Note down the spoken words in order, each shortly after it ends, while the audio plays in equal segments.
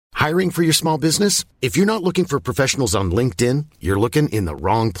Hiring for your small business? If you're not looking for professionals on LinkedIn, you're looking in the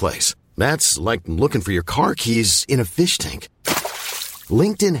wrong place. That's like looking for your car keys in a fish tank.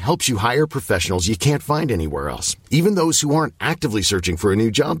 LinkedIn helps you hire professionals you can't find anywhere else, even those who aren't actively searching for a new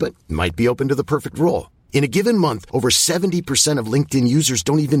job but might be open to the perfect role. In a given month, over 70% of LinkedIn users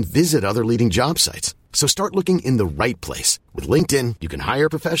don't even visit other leading job sites. So start looking in the right place. With LinkedIn, you can hire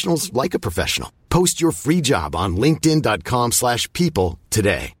professionals like a professional. Post your free job on linkedin.com/people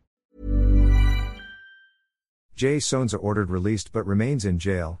today. Jay Sonza ordered released but remains in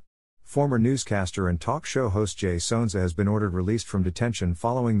jail. Former newscaster and talk show host Jay Sonza has been ordered released from detention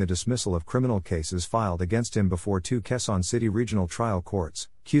following the dismissal of criminal cases filed against him before two Quezon City Regional Trial Courts,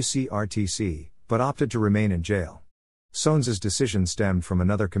 QCRTC, but opted to remain in jail. Sonza's decision stemmed from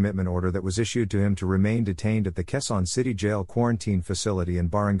another commitment order that was issued to him to remain detained at the Quezon City Jail Quarantine Facility in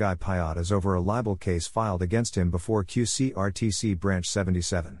Barangay Payatas over a libel case filed against him before QCRTC Branch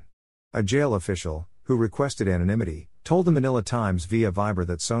 77. A jail official, who requested anonymity, told the Manila Times via Viber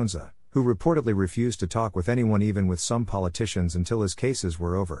that Sonza, who reportedly refused to talk with anyone even with some politicians until his cases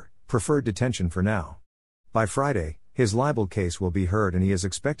were over, preferred detention for now. By Friday, his libel case will be heard and he is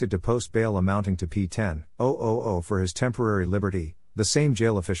expected to post bail amounting to P10,000 for his temporary liberty, the same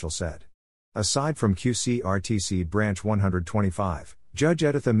jail official said. Aside from QCRTC Branch 125, Judge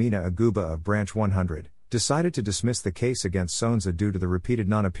Editha Mina Aguba of Branch 100 decided to dismiss the case against Sonza due to the repeated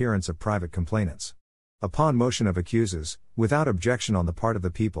non-appearance of private complainants. Upon motion of accuses, without objection on the part of the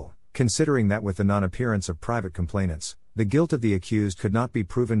people, considering that with the non-appearance of private complainants, the guilt of the accused could not be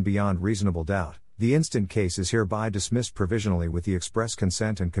proven beyond reasonable doubt, the instant case is hereby dismissed provisionally with the express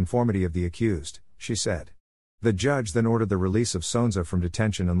consent and conformity of the accused, she said. The judge then ordered the release of Sonza from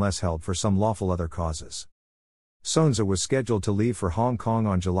detention unless held for some lawful other causes. Sonza was scheduled to leave for Hong Kong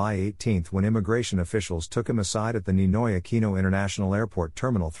on July 18 when immigration officials took him aside at the Ninoy Aquino International Airport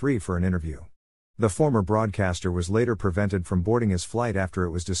Terminal 3 for an interview. The former broadcaster was later prevented from boarding his flight after it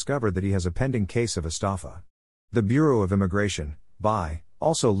was discovered that he has a pending case of estafa. The Bureau of Immigration, BI,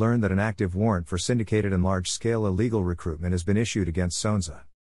 also learned that an active warrant for syndicated and large-scale illegal recruitment has been issued against Sonza.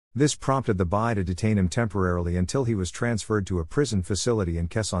 This prompted the BI to detain him temporarily until he was transferred to a prison facility in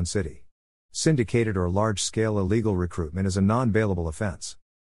Quezon City. Syndicated or large-scale illegal recruitment is a non-bailable offense.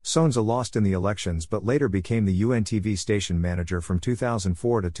 Sonza lost in the elections but later became the UNTV station manager from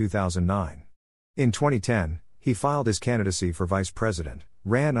 2004 to 2009. In 2010, he filed his candidacy for vice president,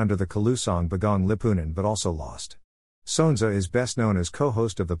 ran under the Kalusang Bagong Lipunan but also lost. Sonza is best known as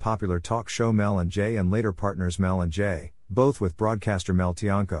co-host of the popular talk show Mel and Jay and later partners Mel and Jay, both with broadcaster Mel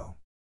Tiangco.